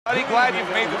Glad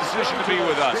you've made the decision to be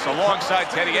with us.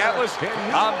 Alongside Teddy Atlas,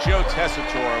 I'm Joe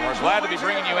Tessitore, and we're glad to be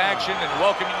bringing you action and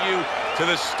welcoming you to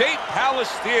the State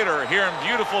Palace Theater here in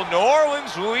beautiful New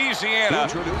Orleans, Louisiana,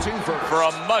 for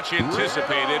a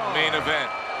much-anticipated main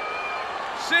event.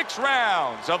 6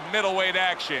 rounds of middleweight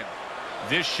action.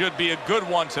 This should be a good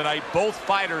one tonight. Both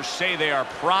fighters say they are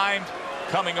primed,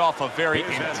 coming off a very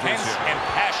intense and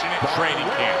passionate training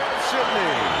camp.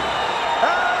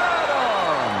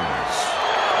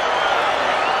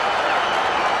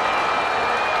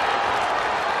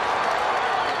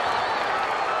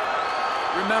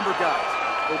 Remember,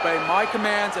 guys, obey my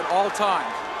commands at all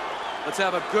times. Let's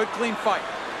have a good, clean fight.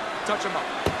 Touch him up.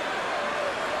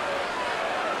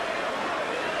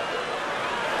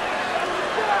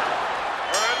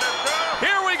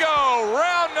 Here we go.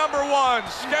 Round number 1,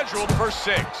 scheduled for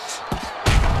 6.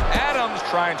 Adams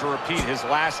trying to repeat his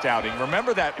last outing.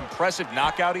 Remember that impressive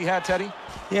knockout he had, Teddy?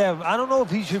 Yeah, I don't know if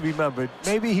he should remember it.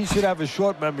 Maybe he should have a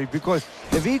short memory, because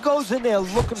if he goes in there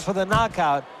looking for the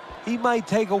knockout, he might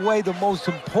take away the most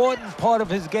important part of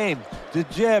his game, the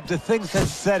jab, the things that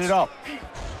set it up.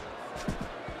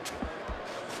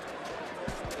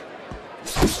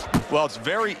 Well, it's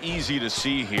very easy to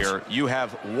see here. You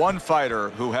have one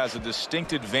fighter who has a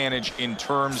distinct advantage in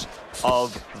terms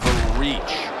of the reach.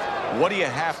 What do you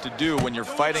have to do when you're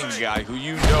fighting a guy who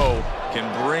you know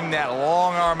can bring that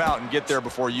long arm out and get there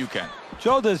before you can?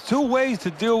 Joe, there's 2 ways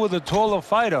to deal with a taller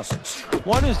fighter.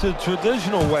 One is the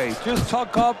traditional way. Just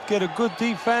tuck up, get a good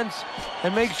defense,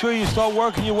 and make sure you start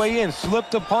working your way in.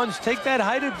 Slip the punch, take that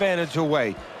height advantage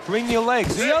away. Bring your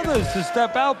legs. The other is to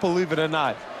step out, believe it or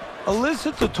not.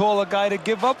 Elicit the taller guy to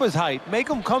give up his height. Make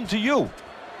him come to you.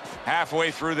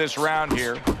 Halfway through this round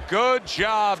here. Good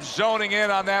job zoning in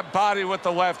on that body with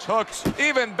the left hook.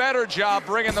 Even better job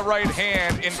bringing the right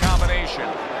hand in combination.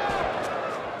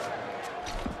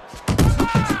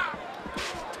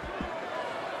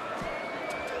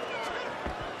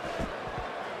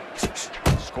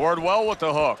 Scored well with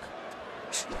the hook.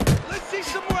 Let's see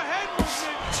some more head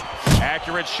movement.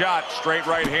 Accurate shot. Straight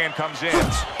right hand comes in.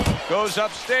 Goes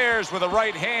upstairs with a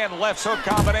right hand, left hook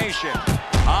combination.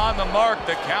 On the mark,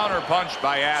 the counter punch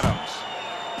by Adams.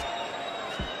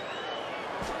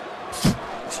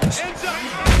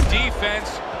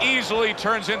 Defense easily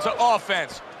turns into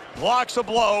offense. Blocks a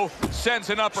blow, sends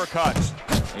an uppercut.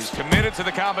 He's committed to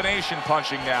the combination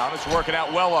punching now. It's working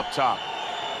out well up top.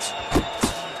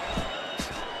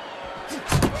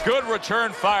 Good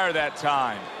return fire that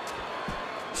time.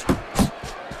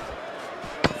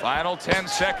 Final 10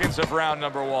 seconds of round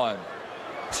number 1.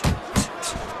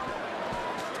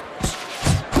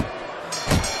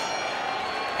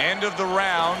 End of the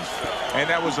round, and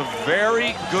that was a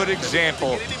very good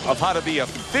example of how to be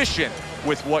efficient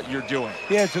with what you're doing.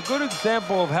 Yeah, it's a good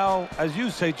example of how, as you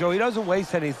say, Joe, he doesn't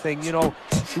waste anything. You know,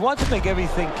 he wants to make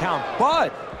everything count,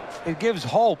 but it gives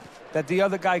hope that the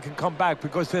other guy can come back,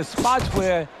 because there's spots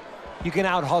where you can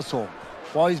out-hustle.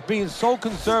 While he's being so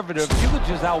conservative, you could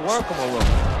just outwork him a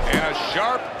little. And a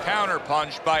sharp counter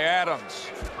punch by Adams.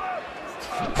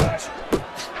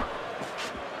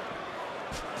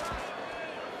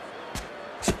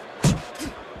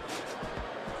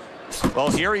 Well,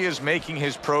 here he is making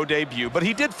his pro debut, but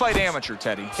he did fight amateur,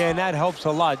 Teddy. And that helps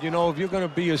a lot. You know, if you're going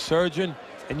to be a surgeon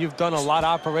and you've done a lot of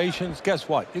operations, guess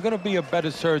what? You're going to be a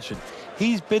better surgeon.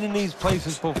 He's been in these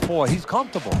places before. He's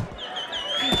comfortable.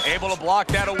 Able to block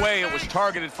that away. It was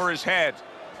targeted for his head.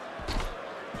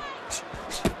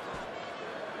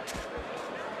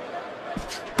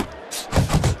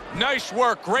 Nice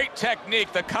work. Great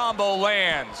technique. The combo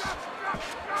lands.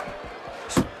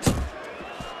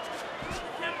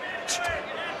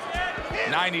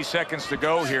 .90 seconds to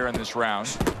go here in this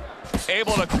round.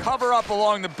 Able to cover up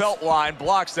along the belt line.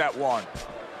 Blocks that one.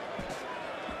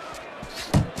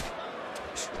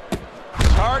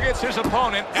 Targets his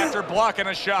opponent after blocking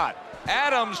a shot.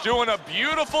 Adams doing a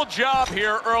beautiful job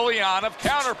here early on of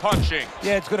counter-punching.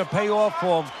 Yeah, it's going to pay off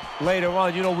for him later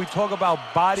on. You know, we talk about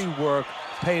body work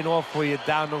paying off for you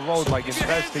down the road, like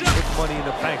investing big money in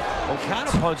the bank. Well,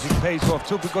 counter-punching pays off,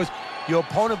 too, because your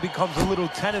opponent becomes a little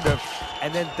tentative,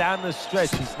 and then down the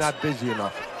stretch, he's not busy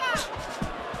enough.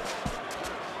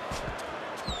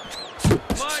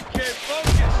 Come on, kid,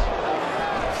 focus.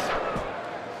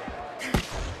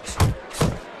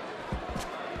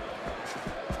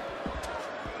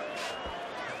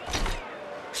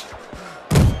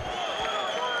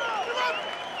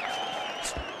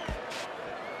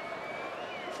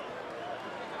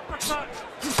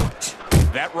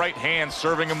 That right hand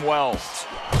serving him well.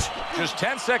 Just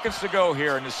 10 seconds to go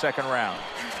here in the second round.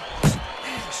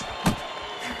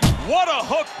 What a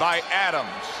hook by Adams.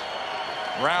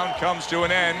 Round comes to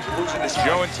an end.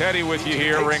 Joe and Teddy with you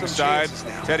here ringside.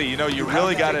 Teddy, you know, you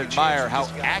really got to admire how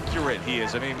accurate he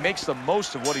is. I mean, he makes the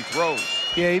most of what he throws.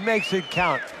 Yeah, he makes it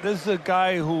count. This is a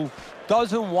guy who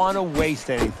doesn't want to waste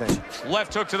anything.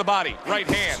 Left hook to the body, right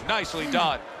hand, nicely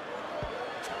done.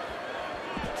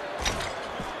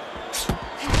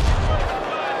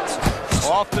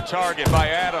 Off the target by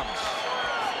Adams.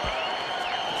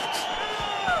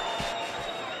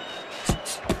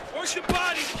 Where's your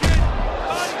body, kid?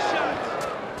 Body shot.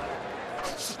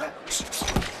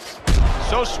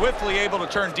 So swiftly able to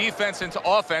turn defense into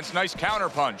offense. Nice counter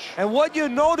punch. And what you're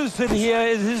noticing here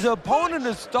is his opponent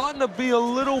is starting to be a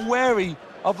little wary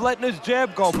of letting his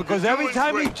jab go, because every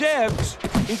time he jabs,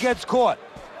 he gets caught.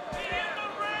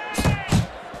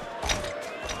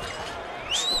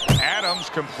 Adams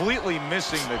completely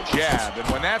missing the jab, and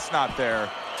when that's not there,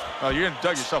 well, you're gonna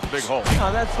dug yourself a big hole.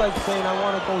 Now, that's like saying I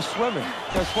want to go swimming.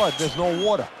 Guess what? There's no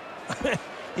water.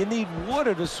 You need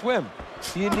water to swim.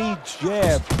 You need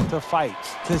jab to fight,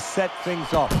 to set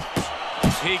things up.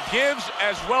 He gives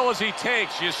as well as he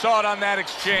takes. You saw it on that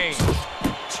exchange.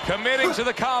 Committing to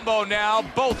the combo now,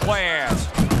 both land.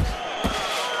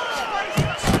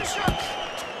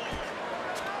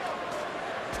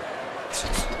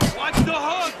 Watch the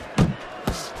hook.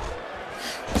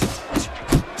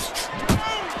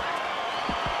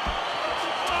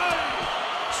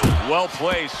 Well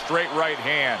placed, straight right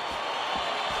hand.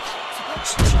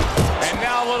 And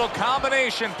now a little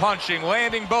combination punching,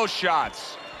 landing both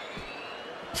shots.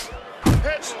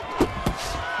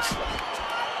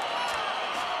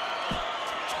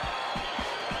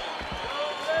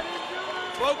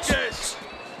 Focus.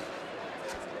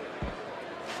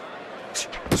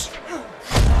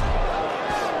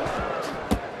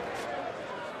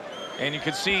 And you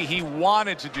can see he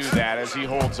wanted to do that as he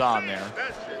holds on there.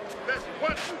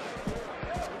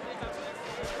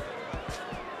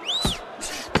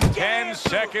 10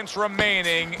 seconds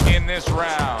remaining in this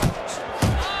round.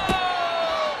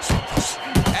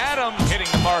 Adams hitting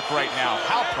the mark right now.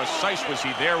 How precise was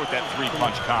he there with that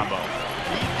three-punch combo?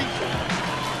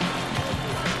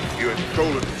 You're in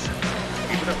control of this.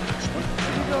 Keep it up.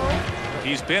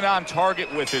 He's been on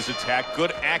target with his attack.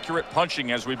 Good, accurate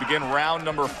punching as we begin round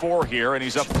number 4 here, and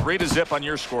he's up 3-0 on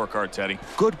your scorecard, Teddy.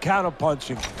 Good counter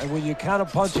punching, and when you're counter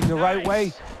punching the right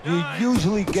way, you're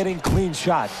usually getting clean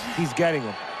shots. He's getting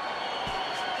them.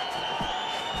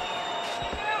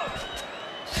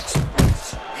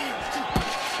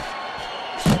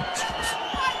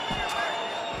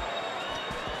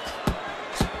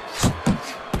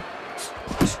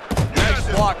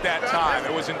 Nice block that time.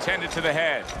 It was intended to the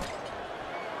head.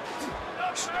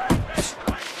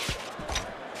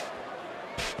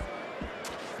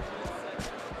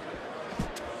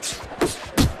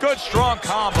 Good strong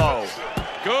combo.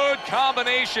 Good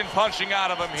combination punching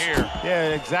out of him here. Yeah,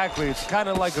 exactly. It's kind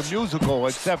of like a musical,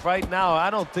 except right now, I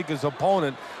don't think his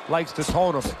opponent likes the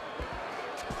tone of it.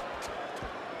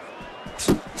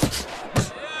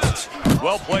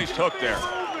 Well-placed hook there.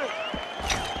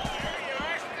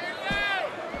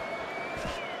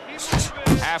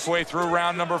 Halfway through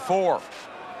round number 4.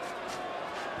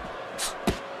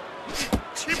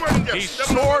 He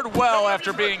soared well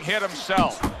after being hit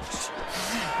himself.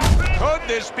 Could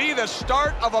this be the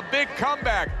start of a big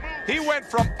comeback? He went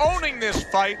from owning this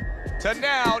fight to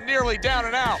now nearly down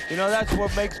and out. You know, that's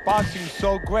what makes boxing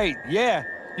so great. Yeah,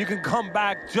 you can come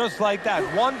back just like that.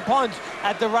 One punch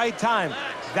at the right time.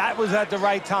 That was at the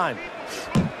right time.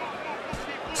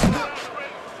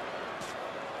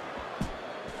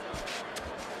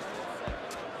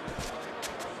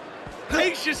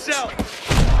 Pace yourself.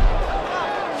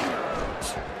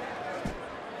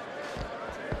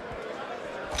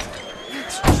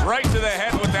 Right to the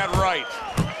head with that right.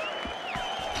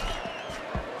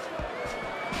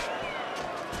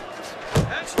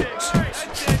 That's it.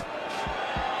 That's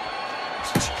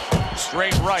it.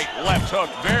 Straight right, left hook.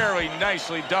 Very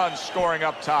nicely done, scoring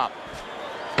up top.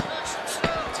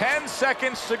 10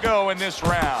 seconds to go in this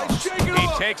round. He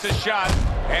takes a shot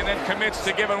and then commits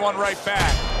to giving one right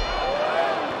back.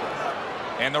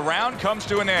 And the round comes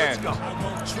to an end.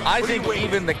 I think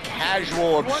even the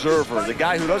casual observer, the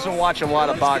guy who doesn't watch a lot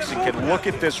of boxing, can look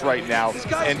at this right now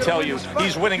and tell you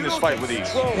he's winning this fight with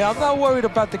ease. Yeah, I'm not worried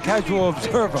about the casual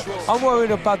observer. I'm worried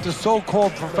about the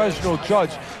so-called professional judge.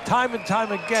 Time and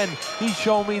time again, he's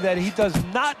shown me that he does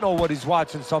not know what he's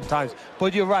watching sometimes.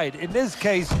 But you're right. In this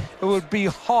case, it would be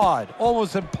hard,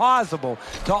 almost impossible,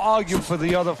 to argue for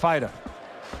the other fighter.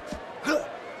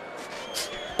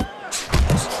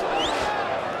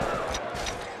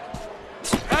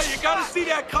 Gotta see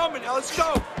that coming. Now let's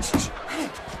go.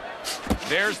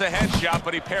 There's the headshot,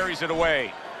 but he parries it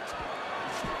away.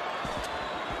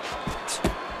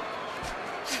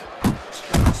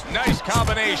 punch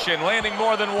combination, landing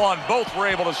more than one. Both were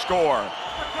able to score.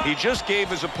 He just gave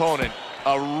his opponent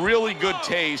a really good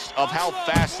taste of how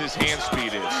fast his hand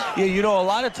speed is. Yeah, you know, a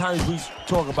lot of times we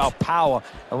talk about power,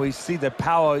 and we see that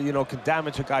power, you know, can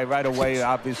damage a guy right away,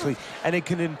 obviously, and it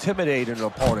can intimidate an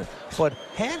opponent. But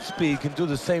hand speed can do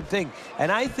the same thing,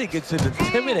 and I think it's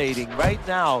intimidating right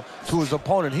now to his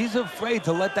opponent. He's afraid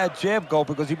to let that jab go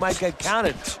because he might get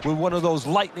countered with one of those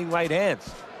lightning right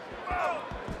hands.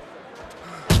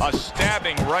 A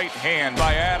stabbing right hand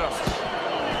by Adams.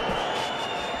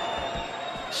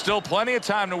 Still plenty of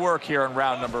time to work here in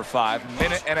round number 5.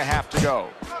 Minute and a half to go.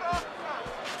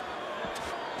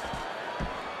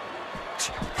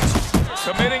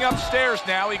 Committing upstairs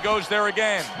now. He goes there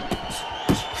again.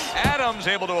 Adams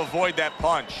able to avoid that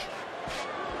punch.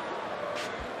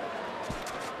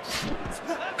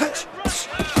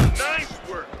 Nice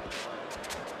work.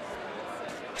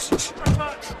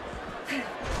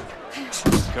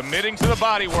 Committing to the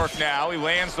body work now. He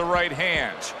lands the right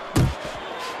hand.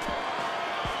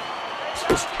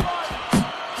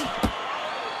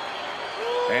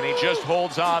 And he just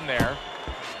holds on there.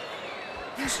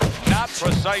 Not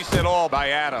precise at all by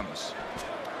Adams.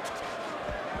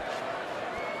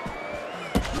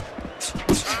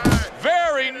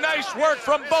 Very nice work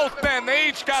from both men. They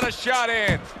each got a shot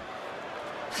in.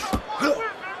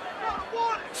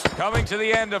 Coming to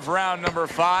the end of round number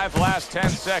 5, last 10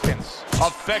 seconds.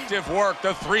 Effective work,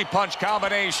 the 3-punch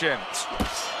combination.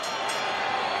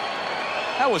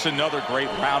 That was another great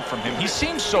round from him. He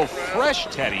seems so fresh,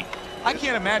 Teddy. I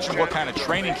can't imagine what kind of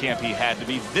training camp he had to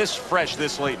be this fresh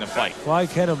this late in the fight. Well, I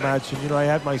can't imagine. You know, I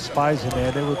had my spies in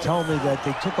there. They were telling me that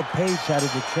they took a page out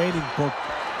of the training book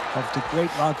of the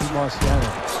great Rocky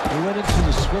Marciano. They went into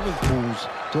the swimming pools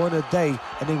during the day,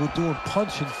 and they were doing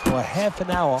punching for a half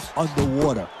an hour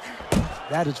underwater.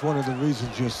 That is one of the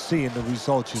reasons you're seeing the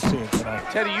results you're seeing tonight.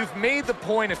 Teddy, you've made the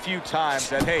point a few times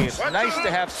that, hey, it's nice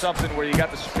to have something where you got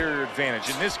the superior advantage.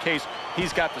 In this case,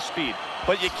 he's got the speed.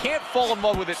 But you can't fall in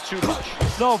love with it too much.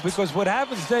 No, because what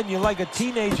happens then, you're like a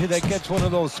teenager that gets one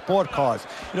of those sport cars.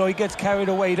 You know, he gets carried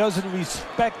away. He doesn't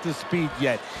respect the speed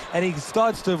yet. And he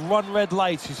starts to run red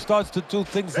lights. He starts to do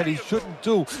things that he shouldn't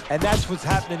do. And that's what's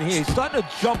happening here. He's starting to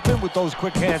jump in with those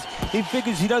quick hands. He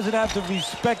figures he doesn't have to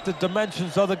respect the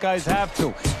dimensions other guys have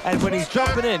to. And when he's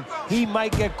jumping in, he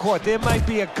might get caught. There might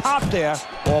be a cop there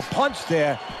or a punch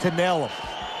there to nail him.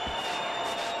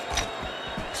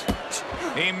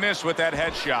 He missed with that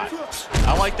headshot.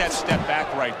 I like that step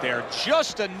back right there.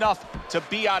 Just enough to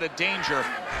be out of danger,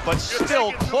 but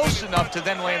still close enough to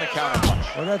then land the counter punch.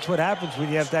 Well, that's what happens when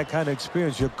you have that kind of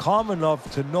experience. You're calm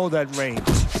enough to know that range.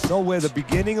 Know where the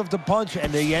beginning of the punch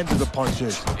and the end of the punch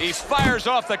is. He fires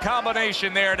off the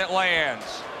combination there, and it lands.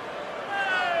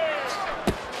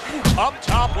 Up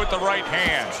top with the right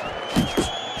hand.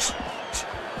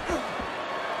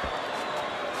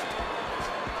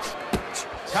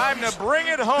 Time to bring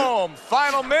it home.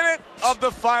 Final minute of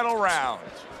the final round.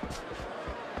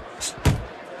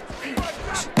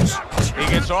 He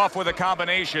gets off with a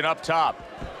combination up top.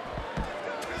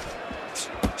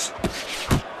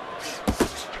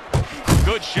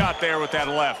 Good shot there with that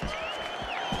left.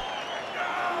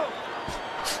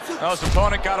 Now his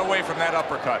opponent got away from that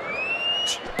uppercut.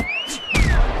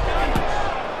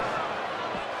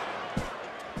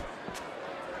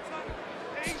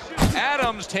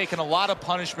 Adams taking a lot of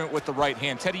punishment with the right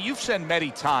hand. Teddy, you've said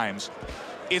many times,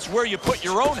 it's where you put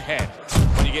your own head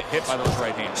when you get hit by those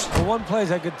right hands. The one place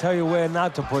I could tell you where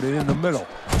not to put it, in the middle.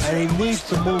 And he needs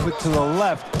to move it to the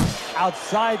left,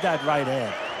 outside that right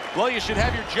hand. Well, you should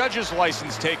have your judge's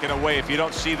license taken away if you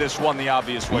don't see this one the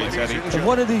obvious way, Teddy. If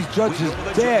one of these judges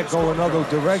dare go another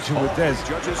direction with this,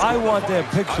 I want their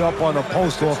picture up on a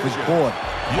post office board.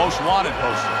 Most wanted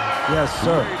poster. Yes,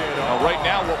 sir. Well, right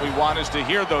now what we want is to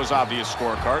hear those obvious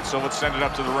scorecards, so let's send it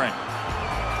up to the ring.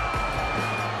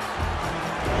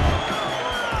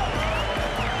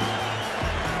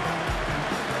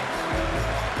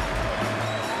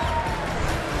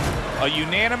 A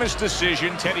unanimous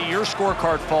decision. Teddy, your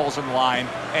scorecard falls in line,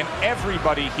 and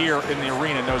everybody here in the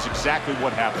arena knows exactly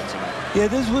what happened tonight. Yeah,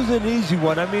 this was an easy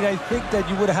one. I mean, I think that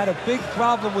you would have had a big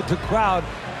problem with the crowd,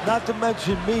 not to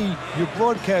mention me, your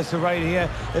broadcaster right here,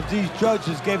 if these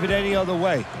judges gave it any other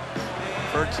way.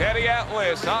 For Teddy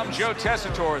Atlas, I'm Joe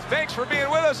Tessitore. Thanks for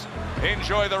being with us.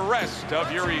 Enjoy the rest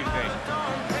of your evening.